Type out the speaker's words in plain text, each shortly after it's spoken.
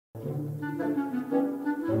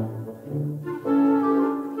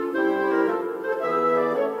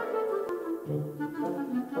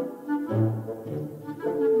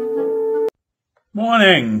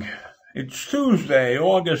Morning. It's Tuesday,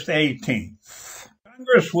 August 18th.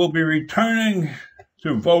 Congress will be returning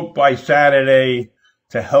to vote by Saturday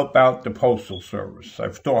to help out the Postal Service.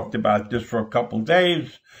 I've talked about this for a couple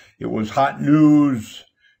days. It was hot news.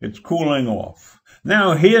 It's cooling off.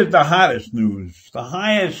 Now, here's the hottest news. The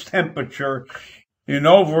highest temperature in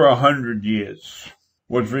over 100 years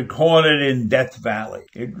was recorded in Death Valley.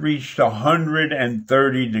 It reached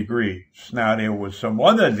 130 degrees. Now, there were some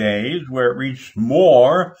other days where it reached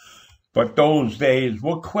more, but those days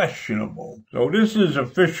were questionable. So this is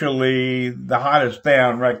officially the hottest day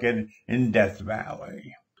on record in Death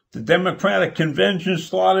Valley. The Democratic convention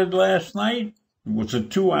started last night. It was a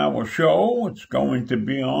 2-hour show. It's going to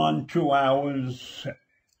be on 2 hours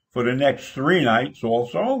for the next 3 nights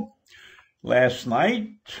also. Last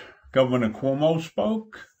night, Governor Cuomo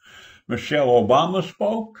spoke, Michelle Obama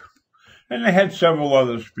spoke, and they had several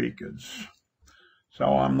other speakers. So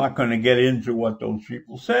I'm not going to get into what those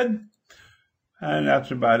people said, and that's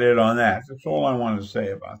about it on that. That's all I want to say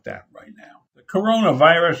about that right now. The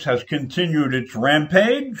coronavirus has continued its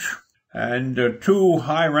rampage, and 2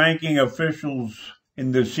 high-ranking officials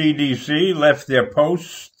in the CDC left their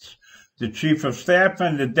posts. The chief of staff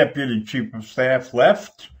and the deputy chief of staff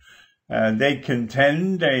left. They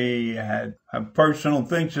contend they have personal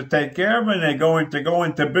things to take care of, and they're going to go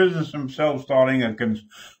into business themselves, starting a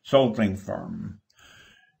consulting firm.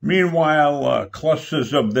 Meanwhile,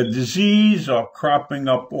 clusters of the disease are cropping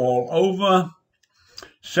up all over.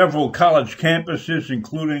 Several college campuses,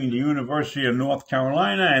 including the University of North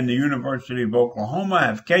Carolina and the University of Oklahoma,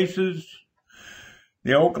 have cases.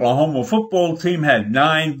 The Oklahoma football team had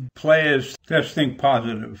 9 players testing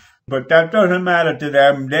positive. But that doesn't matter to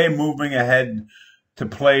them. They're moving ahead to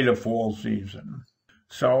play the fall season.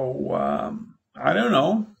 So, I don't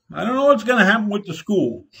know. I don't know what's going to happen with the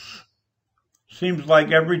schools. Seems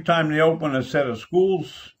like every time they open a set of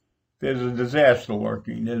schools, there's a disaster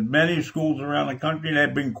lurking. There's many schools around the country that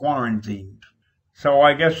have been quarantined. So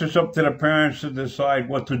I guess it's up to the parents to decide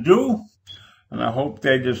what to do. And I hope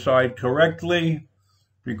they decide correctly,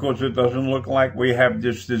 because it doesn't look like we have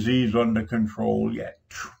this disease under control yet.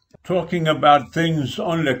 Talking about things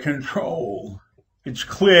under control, it's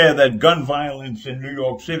clear that gun violence in New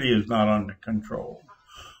York City is not under control.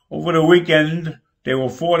 Over the weekend, there were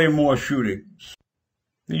 40 more shootings.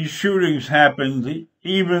 These shootings happened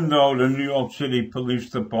even though the New York City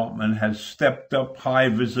Police Department has stepped up high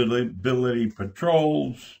visibility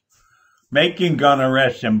patrols, making gun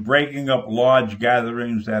arrests and breaking up large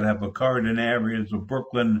gatherings that have occurred in areas of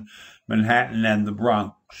Brooklyn, Manhattan, and the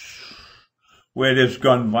Bronx, where this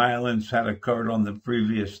gun violence had occurred on the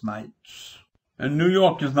previous nights. And New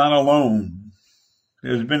York is not alone.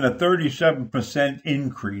 There's been a 37%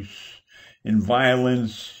 increase in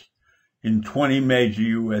violence in 20 major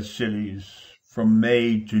U.S. cities from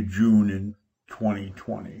May to June in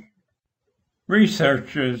 2020.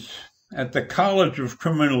 Researchers at the College of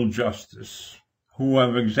Criminal Justice, who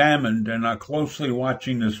have examined and are closely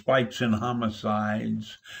watching the spikes in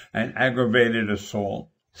homicides and aggravated assault,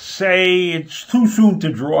 say it's too soon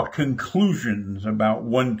to draw conclusions about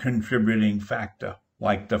one contributing factor,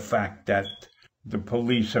 like the fact that the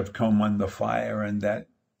police have come under fire and that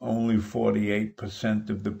only 48%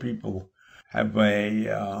 of the people have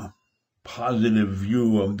a positive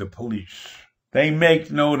view of the police. They make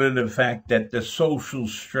note of the fact that the social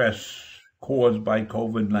stress caused by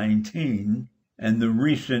COVID-19 and the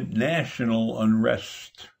recent national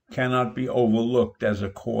unrest cannot be overlooked as a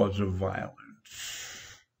cause of violence.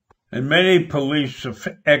 And many police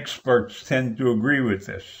experts tend to agree with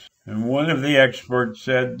this. And one of the experts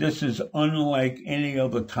said, this is unlike any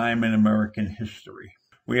other time in American history.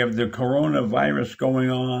 We have the coronavirus going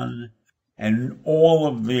on, and all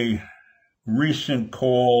of the recent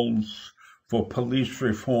calls for police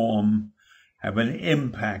reform have an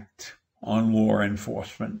impact on law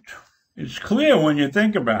enforcement. It's clear when you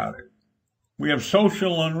think about it. We have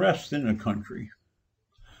social unrest in the country.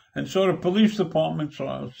 And so the police departments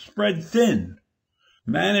are spread thin,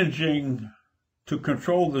 managing to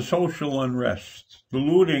control the social unrest, the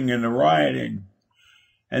looting and the rioting.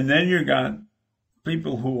 And then you got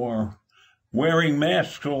people who are wearing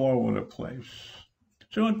masks all over the place.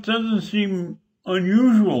 So it doesn't seem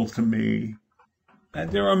unusual to me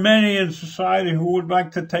that there are many in society who would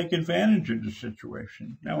like to take advantage of the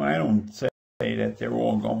situation. Now, I don't say that they're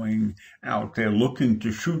all going out there looking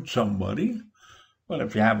to shoot somebody. But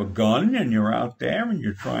if you have a gun and you're out there and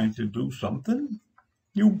you're trying to do something,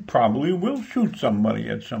 you probably will shoot somebody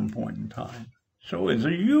at some point in time. So it's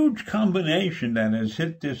a huge combination that has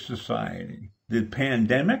hit this society. The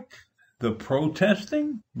pandemic, the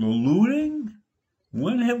protesting, the looting.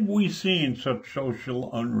 When have we seen such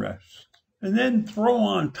social unrest? And then throw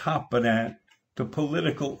on top of that the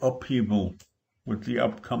political upheaval with the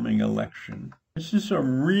upcoming election. This is a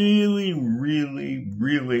really, really,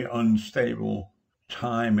 really unstable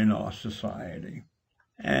time in our society.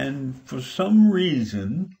 And for some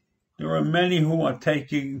reason, there are many who are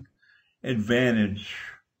taking advantage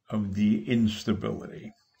of the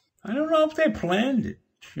instability. I don't know if they planned it,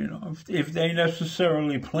 if they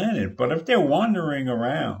necessarily planned it, but if they're wandering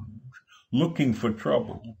around looking for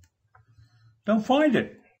trouble, they'll find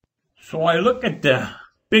it. So I look at the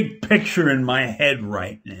big picture in my head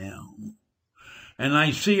right now, and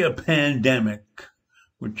I see a pandemic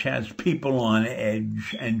which has people on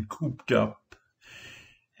edge and cooped up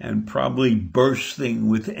and probably bursting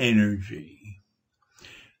with energy.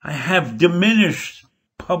 I have diminished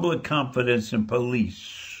public confidence in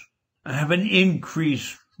police. I have an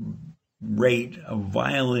increased rate of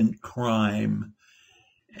violent crime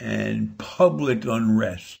and public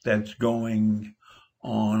unrest that's going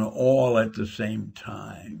on all at the same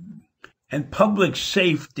time. And public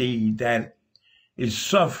safety that is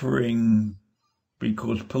suffering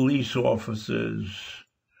because police officers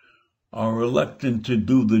are reluctant to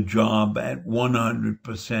do the job at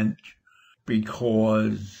 100%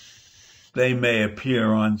 because they may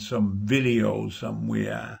appear on some video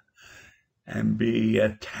somewhere and be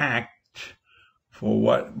attacked for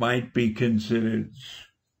what might be considered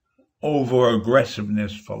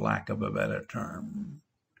over-aggressiveness, for lack of a better term.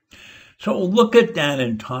 So look at that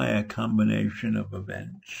entire combination of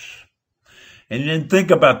events. And then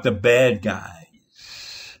think about the bad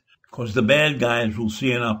guys, because the bad guys will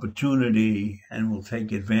see an opportunity and will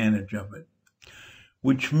take advantage of it,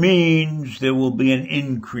 which means there will be an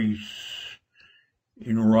increase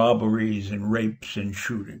in robberies and rapes and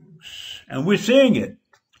shootings. And we're seeing it.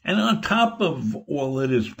 And on top of all of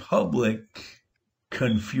this public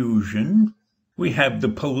confusion, we have the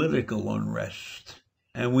political unrest,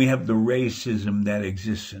 and we have the racism that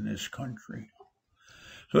exists in this country.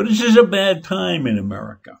 So this is a bad time in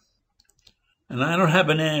America. And I don't have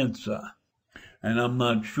an answer. And I'm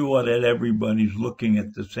not sure that everybody's looking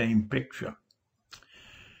at the same picture.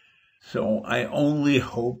 So I only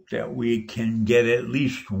hope that we can get at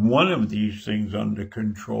least one of these things under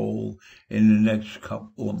control in the next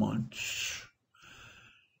couple of months.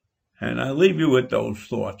 And I leave you with those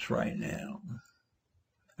thoughts right now.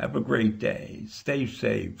 Have a great day. Stay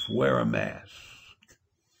safe. Wear a mask.